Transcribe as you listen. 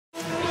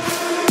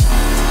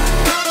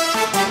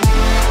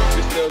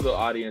tell the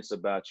audience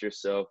about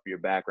yourself, your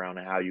background,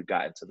 and how you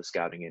got into the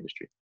scouting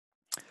industry?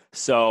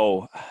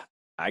 So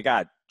I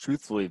got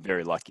truthfully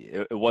very lucky.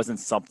 It wasn't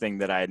something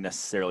that I had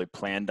necessarily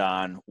planned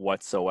on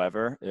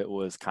whatsoever. It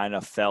was kind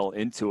of fell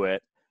into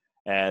it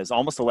as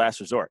almost a last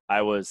resort.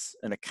 I was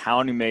an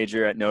accounting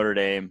major at Notre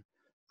Dame,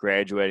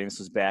 graduating. This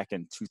was back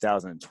in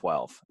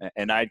 2012.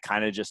 And I'd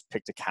kind of just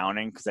picked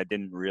accounting because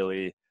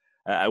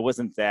I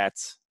wasn't that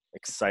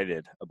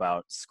excited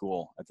about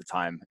school at the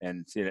time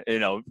and,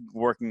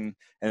 working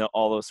and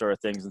all those sort of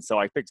things. And so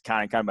I picked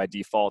accounting kind of by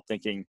default,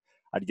 thinking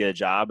I'd get a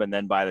job. And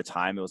then by the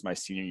time it was my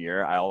senior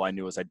year, all I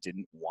knew was I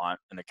didn't want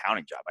an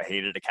accounting job. I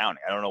hated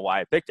accounting. I don't know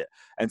why I picked it.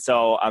 And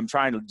so I'm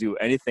trying to do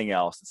anything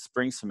else. It's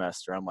spring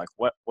semester. I'm like,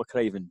 what could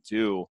I even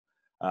do?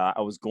 I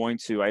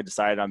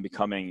decided on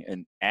becoming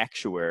an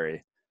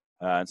actuary.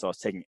 And so I was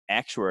taking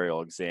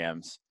actuarial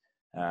exams.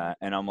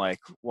 And I'm like,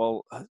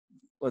 well,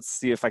 let's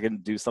see if I can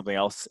do something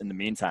else in the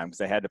meantime,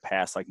 because I had to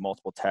pass like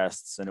multiple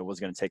tests and it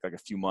was going to take like a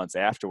few months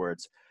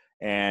afterwards.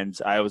 And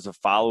I was a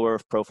follower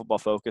of Pro Football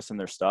Focus and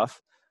their stuff.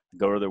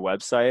 Go to their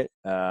website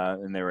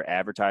and they were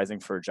advertising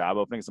for job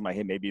openings. I'm like,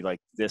 hey, maybe like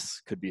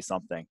this could be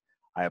something.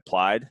 I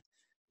applied.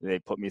 They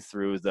put me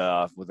through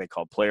what they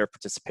call player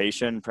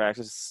participation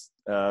practices,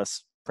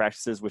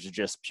 which is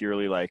just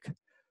purely like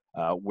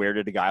where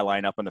did a guy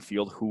line up on the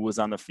field, who was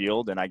on the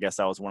field. And I guess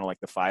I was one of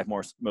like the five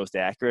most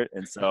accurate.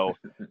 And so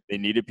they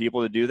needed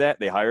people to do that.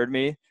 They hired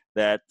me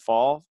that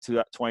fall to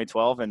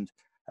 2012. And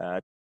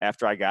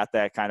after I got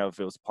that it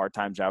was a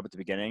part-time job at the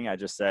beginning, I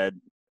just said,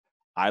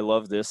 I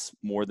love this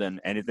more than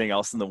anything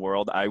else in the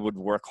world. I would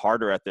work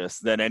harder at this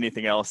than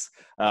anything else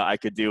I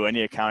could do,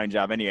 any accounting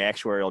job, any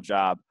actuarial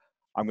job.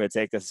 I'm going to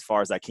take this as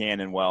far as I can.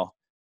 And well,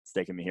 it's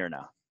taking me here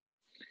now.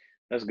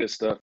 That's good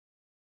stuff.